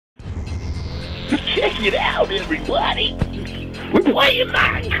Check it out, everybody. We're playing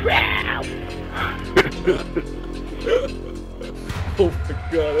Minecraft. Oh my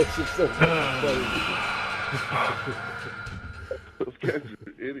god, that's just so funny. Those guys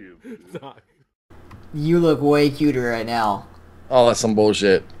are idiots. You look way cuter right now. Oh, that's some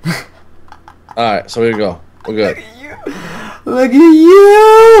bullshit. Alright, so here we go. We're good. Look at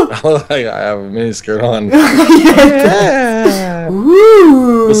you! I have a mini skirt on. Yeah!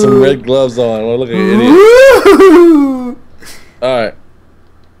 Woo! With some red gloves on. Well, look at you, idiot. Alright.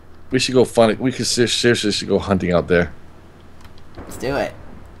 We should go fun. We could seriously should go hunting out there. Let's do it.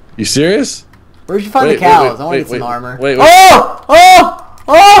 You serious? Where'd you find the cows? I want to get some armor. Wait. Oh! Oh!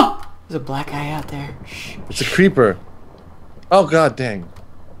 Oh! There's a black guy out there. Shh. It's a creeper. Oh god dang.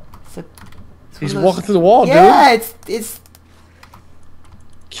 He's those... walking through the wall, dude. Yeah, it's...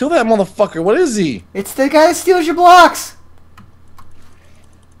 Kill that motherfucker. What is he? It's the guy that steals your blocks.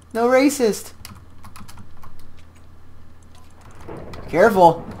 No racist.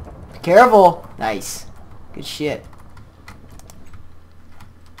 Careful. Careful. Nice. Good shit.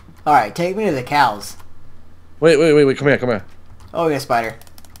 Alright, take me to the cows. Wait. Come here. Oh, we got a spider.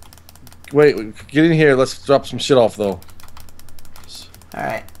 Wait, get in here. Let's drop some shit off, though.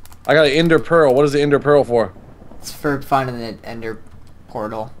 Alright. I got an ender pearl. What is the ender pearl for? It's for finding the ender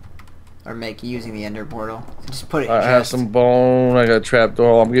portal. Or using the ender portal. So just put it in I have some bone. I got a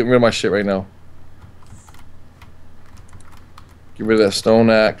trapdoor. I'm getting rid of my shit right now. Get rid of that stone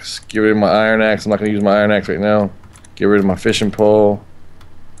axe. Get rid of my iron axe. I'm not going to use my iron axe right now. Get rid of my fishing pole.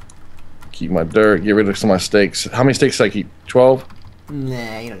 Keep my dirt. Get rid of some of my steaks. How many steaks did I keep? 12?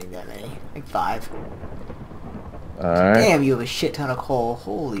 Nah, you don't need that many. Like 5. Alright. Damn, you have a shit ton of coal.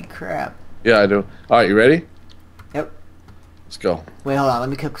 Holy crap. Yeah, I do. Alright, you ready? Yep. Let's go. Wait, hold on. Let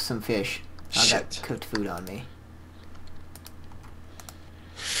me cook some fish. I've got Shit. cooked food on me.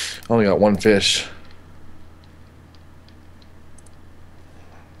 Only got one fish.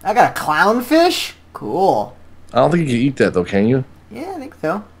 I got a clownfish? Cool. I don't think you can eat that, though, can you? Yeah, I think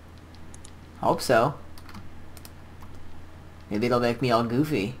so. Hope so. Maybe it'll make me all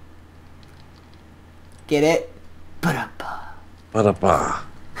goofy. Get it? Ba-da-ba. Ba-da-ba.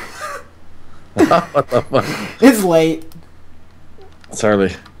 What the fuck? It's late. It's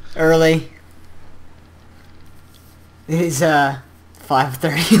early. Early. It is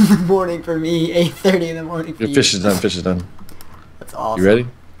 5:30 in the morning for me, 8:30 in the morning for Your you. fish is done. Fish is done. That's awesome. You ready?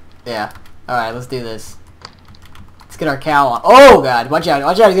 Yeah. Alright, let's do this. Let's get our cow on. Oh god, watch out,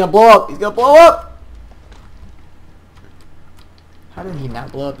 watch out, he's gonna blow up! He's gonna blow up! How did he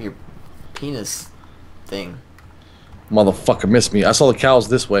not blow up your penis thing? Motherfucker missed me. I saw the cows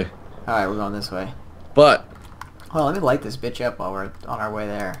this way. Alright, we're going this way. But Well, let me light this bitch up while we're on our way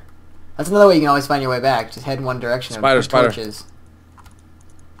there. That's another way you can always find your way back. Just head in one direction and put torches.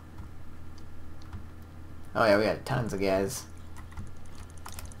 Oh yeah, we got tons of guys.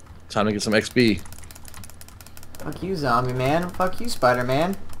 time to get some XP. Fuck you, zombie man. Fuck you, Spider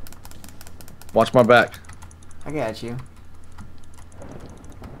Man. Watch my back. I got you.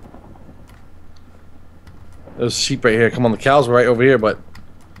 There's sheep right here. Come on, the cows were right over here, but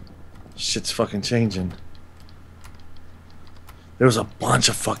shit's fucking changing. There was a bunch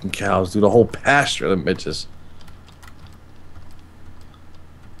of fucking cows, dude. A whole pasture of them bitches.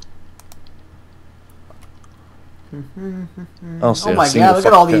 I don't see Oh a my single god, look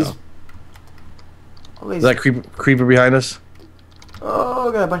at all fucking these. cow. All these. Is that creeper behind us?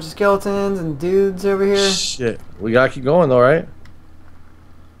 Oh, got a bunch of skeletons and dudes over here. Shit. We gotta keep going though, right?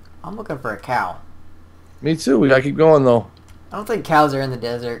 I'm looking for a cow. Me too. We gotta keep going though. I don't think cows are in the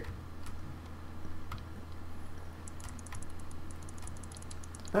desert.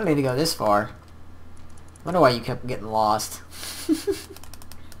 I don't need to go this far. I wonder why you kept getting lost.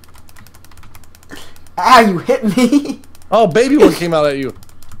 Ah, you hit me! Oh, baby one came out at you.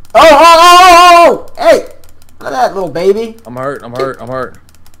 Oh! Hey! Look at that little baby. I'm hurt. I'm hurt. I'm hurt.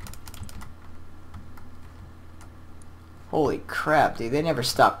 Holy crap, dude. They never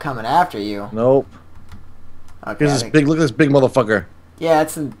stop coming after you. Nope. Okay, Here's this big. Look at this big motherfucker. yeah,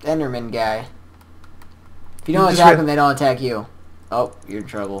 it's an Enderman guy. If you don't just attack ran- them, they don't attack you. Oh, you're in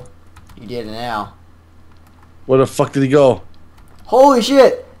trouble. You did it now. Where the fuck did he go? Holy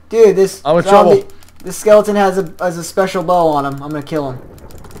shit! Dude, this I'm in zombie, trouble. this skeleton has a special bow on him. I'm gonna kill him.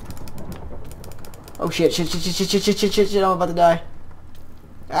 Oh shit, shit, I'm about to die.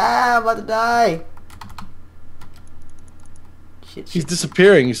 Ah, I'm about to die. Shit, He's shit.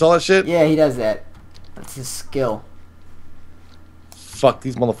 disappearing. You saw that shit? Yeah, he does that. That's his skill. Fuck,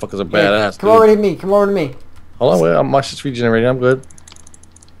 these motherfuckers are Yeah, badass. come dude. over to me, come over to me. Hold on, wait. My shit's regenerating. I'm good.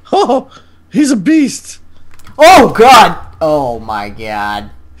 Oh, he's a beast. Oh god! Oh my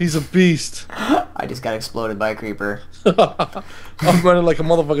god. He's a beast. I just got exploded by a creeper. I'm running like a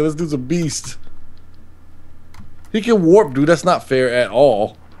motherfucker. This dude's a beast. He can warp, dude. That's not fair at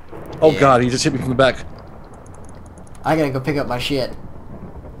all. Oh, Yeah. God. He just hit me from the back. I gotta go pick up my shit.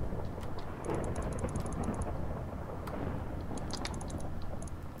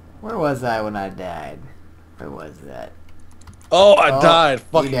 Where was I when I died? Where was that? Oh, I died. You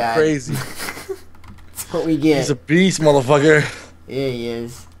Fucking died. crazy. That's what we get. He's a beast, motherfucker. Yeah, he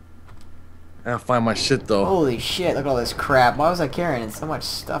is. I gotta find my shit, though. Holy shit, look at all this crap. Why was I carrying so much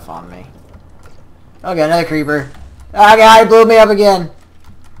stuff on me? Okay, another creeper. Ah, guy blew me up again.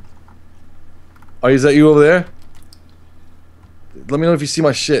 Oh, is that you over there? Let me know if you see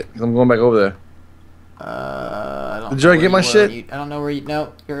my shit, 'cause I'm going back over there. I don't Did know you get where my were. shit? I don't know where you...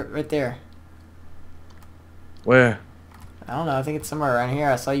 No, you're right there. Where? I don't know. I think it's somewhere around here.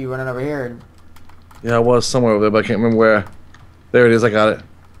 I saw you running over here. And Yeah, I was somewhere over there, but I can't remember where. There it is. I got it.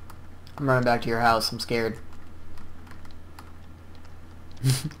 I'm running back to your house. I'm scared.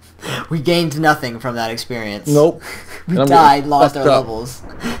 We gained nothing from that experience. Nope. We I'm died, getting lost our fucked up. levels.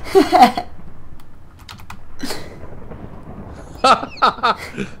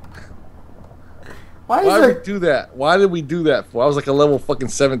 Why Why is did we there... do that? Why did we do that for? I was like a level fucking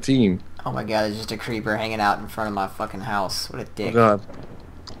 17. Oh my god, there's just a creeper hanging out in front of my fucking house. What a Oh dick. god.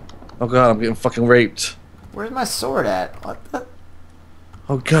 Oh god, I'm getting fucking raped. Where's my sword at? What the...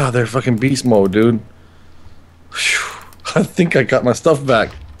 Oh god, they're fucking beast mode, dude. Whew. I think I got my stuff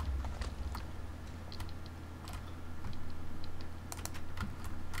back.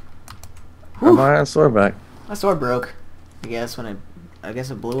 Got my iron sword back. My sword broke. I guess when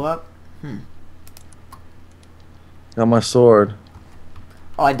it blew up. Got my sword.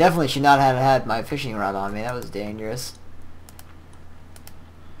 Oh, I definitely should not have had my fishing rod on me. That was dangerous.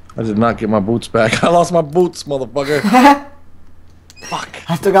 I did not get my boots back. I lost my boots, motherfucker. Fuck.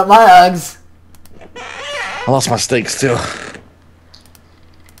 I still got my Uggs. I lost my steaks too.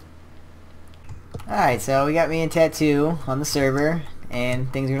 Alright, so we got me and Tattoo on the server,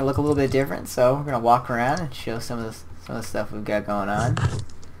 and things are gonna look a little bit different. So we're gonna walk around and show some of the stuff we've got going on.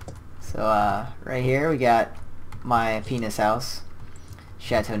 So right here we got my penis house,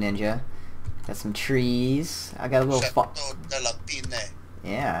 Chateau Ninja. Got some trees. I got a little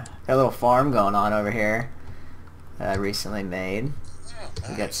yeah, got a little farm going on over here that I recently made.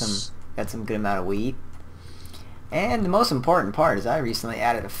 We got some good amount of wheat. And the most important part is I recently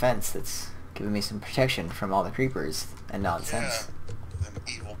added a fence that's giving me some protection from all the creepers and nonsense. Yeah, them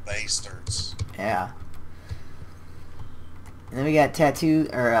evil bastards. Yeah. And then we got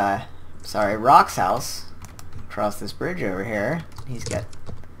Rock's house across this bridge over here. He's got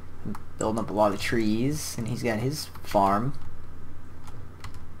building up a lot of trees, and he's got his farm.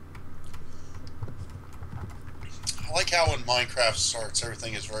 I like how when Minecraft starts,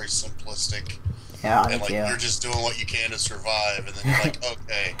 everything is very simplistic. Yeah, And like you're just doing what you can to survive, and then you're like,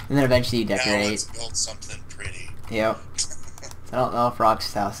 okay. And then eventually you Now decorate. let's build something pretty. Yep. I don't know if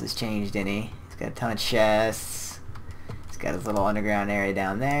Rock's house has changed any. He's got a ton of chests. He's got his little underground area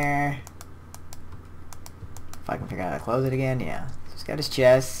down there. If I can figure out how to close it again, yeah. So he's got his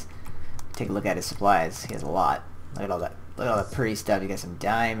chests. Take a look at his supplies. He has a lot. Look at all that. Look at all that pretty stuff. You got some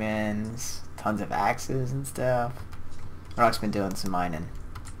diamonds, tons of axes and stuff. Rock's been doing some mining.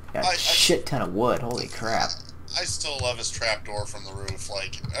 Got a shit ton of wood. Holy crap. I still love his trapdoor from the roof.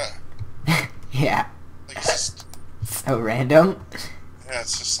 Like, Yeah. like it's just, So random. yeah,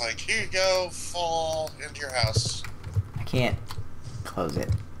 it's just like, here you go, fall into your house. I can't close it.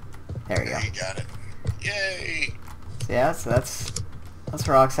 There we go. There you got it. Yay! So yeah, so that's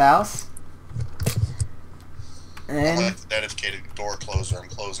Rock's house. And I'm then like the dedicated door closer. I'm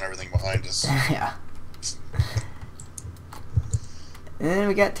closing everything behind us. yeah. And then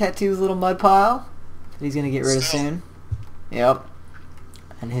we got Tattoo's little mud pile that he's gonna get rid of soon. Yep.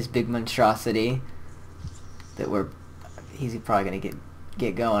 And his big monstrosity that he's probably gonna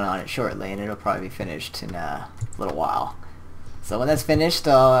get going on it shortly, and it'll probably be finished in a little while. So when that's finished,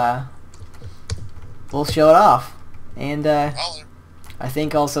 we'll show it off. And I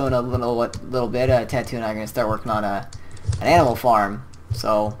think also in a little bit, Tattoo and I are gonna start working on an animal farm.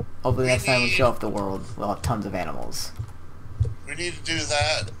 So hopefully next time we show off the world, we'll have tons of animals. We need to do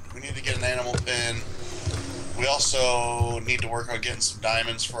that. We need to get an animal pen. We also need to work on getting some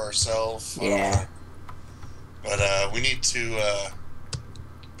diamonds for ourselves. Yeah. But we need to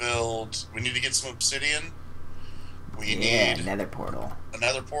build. We need to get some obsidian. We need another portal.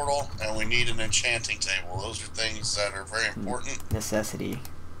 Another portal, and we need an enchanting table. Those are things that are very important. Necessity.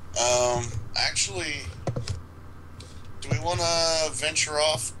 Actually, do we want to venture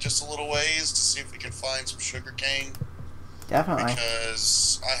off just a little ways to see if we can find some sugar cane? Definitely.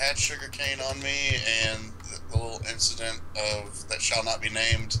 Because I had sugarcane on me, and the little incident of that shall not be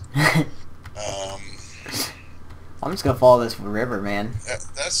named. I'm just gonna follow this river, man.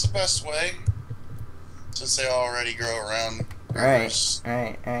 That's the best way, since they already grow around rivers.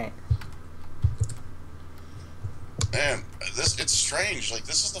 Right. Man, it's strange. Like,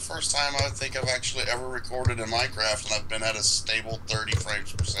 this is the first time I think I've actually ever recorded in Minecraft, and I've been at a stable 30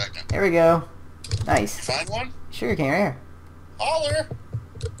 frames per second. There we go. You Nice. find one? Sure can, right here. Holler!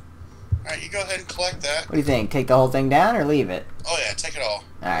 Alright, you go ahead and collect that. What do you think? Take the whole thing down or leave it? Oh yeah, take it all.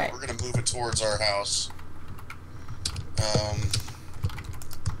 Alright. We're gonna move it towards our house.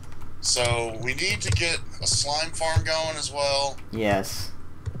 So we need to get a slime farm going as well, Yes.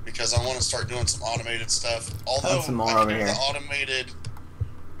 because I want to start doing some automated stuff. Although some more I can over do here. the automated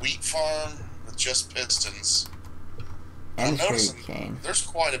wheat farm with just pistons. And I'm noticing sugar cane. there's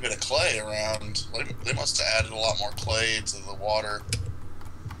quite a bit of clay around. They must have added a lot more clay to the water.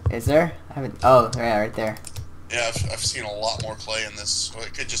 Is there? I haven't. Oh, yeah, right there. Yeah, I've seen a lot more clay in this. Well,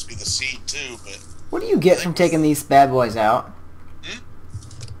 it could just be the seed too, but What do you get from taking these bad boys out? Hmm?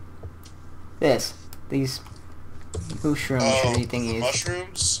 These mushroom tree the thingies.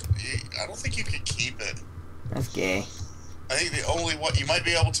 mushrooms. I don't think you could keep it. That's gay. I think the only what you might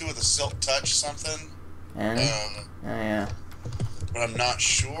be able to with a silk touch something, And, oh yeah. but I'm not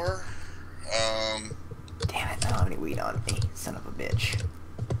sure. Damn it! I don't have any weed on me. Son of a bitch.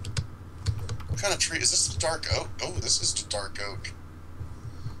 What kind of tree is this? The dark oak? Oh, this is the dark oak.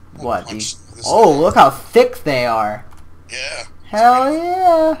 I'm What? gonna punch this Oh, thing. look how thick they are. Yeah. Hell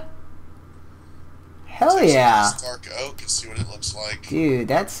yeah. Hell Take some of yeah. this dark oak and see what it looks like. Dude,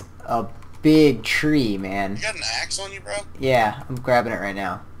 that's a big tree, man. You got an axe on you, bro? Yeah, I'm grabbing it right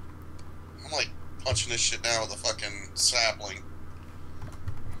now. I'm like punching this shit down with a fucking sapling.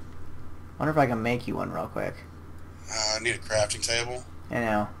 Wonder if I can make you one real quick. I need a crafting table. I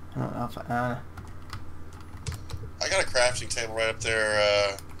know. I don't know if I got a crafting table right up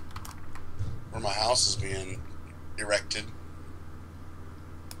there where my house is being erected.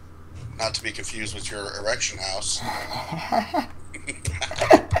 Not to be confused with your erection house.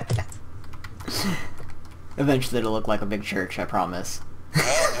 Eventually it'll look like a big church, I promise.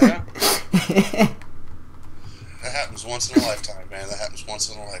 Oh, yeah. That happens once in a lifetime, man. That happens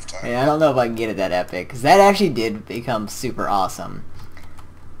once in a lifetime. Yeah, I don't know if I can get it that epic, because that actually did become super awesome.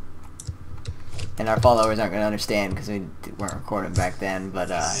 And our followers aren't going to understand because we weren't recording back then, but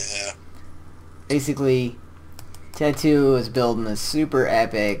Yeah. basically, Tattoo was building this super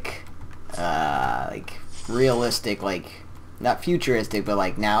epic, like, realistic, like, not futuristic, but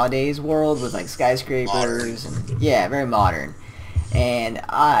like nowadays world with like skyscrapers and yeah, very modern. And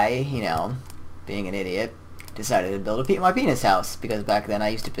I, you know, being an idiot, decided to build my penis house because back then I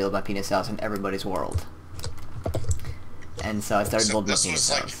used to build my penis house in everybody's world. And so I started building my This penis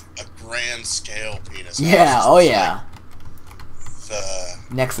was house. like a grand scale penis. Yeah, house. oh This was yeah. like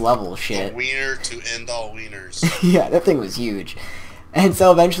the Next level shit. wiener to end all wieners. Yeah, that thing was huge. And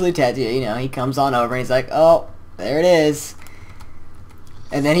so eventually Tattoo, you know, he comes on over and he's like, oh, there it is.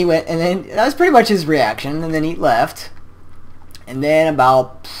 And then he went, and then that was pretty much his reaction, and then he left. And then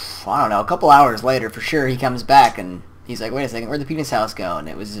about, I don't know, a couple hours later for sure, he comes back and he's like, wait a second, where'd the penis house go? And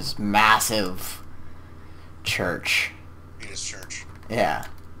it was this massive church. Penis church. Yeah.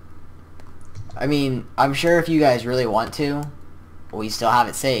 I mean, I'm sure if you guys really want to, we still have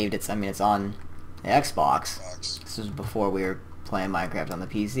it saved. It's on the Xbox. This was before we were playing Minecraft on the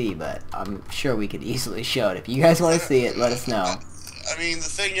PC, but I'm sure we could easily show it. If you guys want to see it, let us know. I mean, the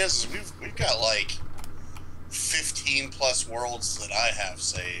thing is we've got like 15 plus worlds that I have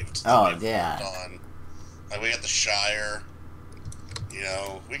saved. Oh, yeah. On. Like, we got the Shire. You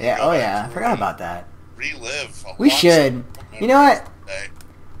know, we can Yeah, go oh back yeah, I through forgot and about that. Relive. We should. You know what? Today.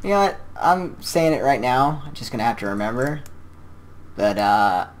 You know what? I'm saying it right now. I'm just gonna have to remember. But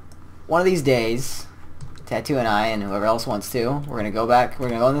one of these days, Tattoo and I and whoever else wants to, we're gonna go back. We're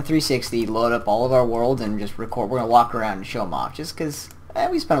gonna go on the 360, load up all of our worlds, and just record. We're gonna walk around and show them off, just because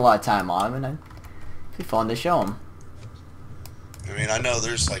we spent a lot of time on them, and it'd be fun to show them. I mean, I know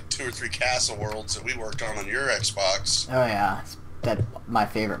there's like 2 or 3 castle worlds that we worked on your Xbox. Oh yeah, that's my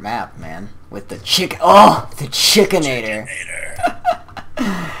favorite map, man. With the chick. Oh, the Chickinator.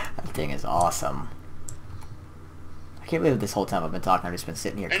 That thing is awesome. I can't believe this whole time I've been talking, I've just been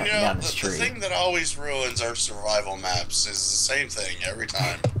sitting here And cutting you know, down the this tree. thing that always ruins our survival maps is the same thing every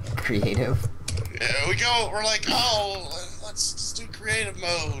time. Creative. Yeah, we're like, oh, let's do creative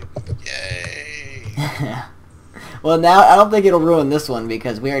mode. Yay. Well, now I don't think it'll ruin this one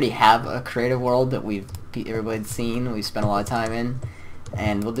because we already have a creative world that everybody's seen. We've spent a lot of time in,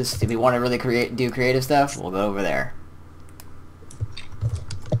 and we'll just, if we want to really do creative stuff, we'll go over there.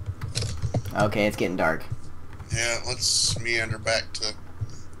 Okay, it's getting dark. Yeah, let's meander back to...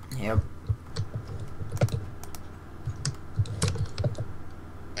 Yep.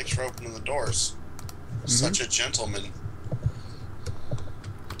 Thanks for opening the doors. Such a gentleman.